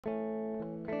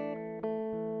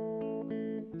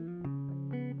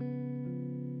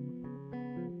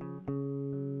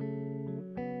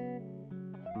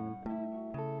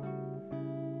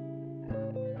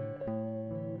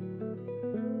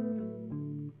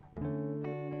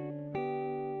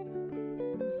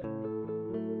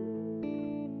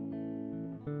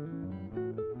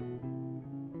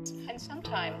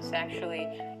Sometimes, actually,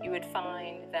 you would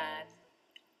find that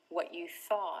what you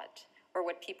thought or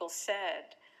what people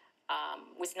said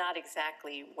was not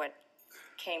exactly what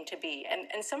came to be.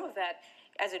 And some of that,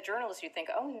 as a journalist, you think,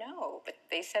 oh no, but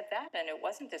they said that and it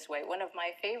wasn't this way. One of my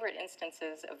favorite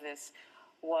instances of this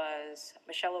was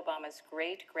Michelle Obama's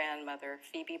great-grandmother,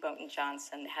 Phoebe Boynton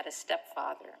Johnson, had a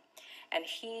stepfather. And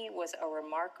he was a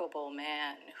remarkable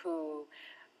man who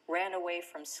ran away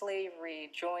from slavery,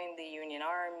 joined the Union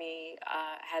Army,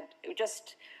 had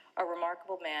just a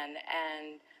remarkable man.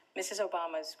 And Mrs.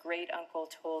 Obama's great uncle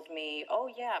told me, oh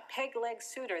yeah, peg leg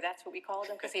suitor, that's what we called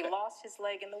him, because he lost his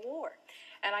leg in the war.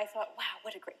 And I thought, wow,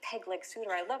 what a great peg leg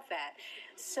suitor, I love that.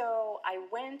 So I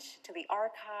went to the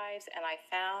archives and I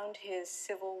found his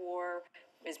Civil War,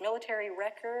 his military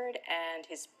record and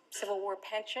his Civil War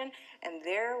pension, and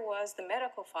there was the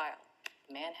medical file.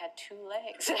 The man had 2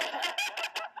 legs.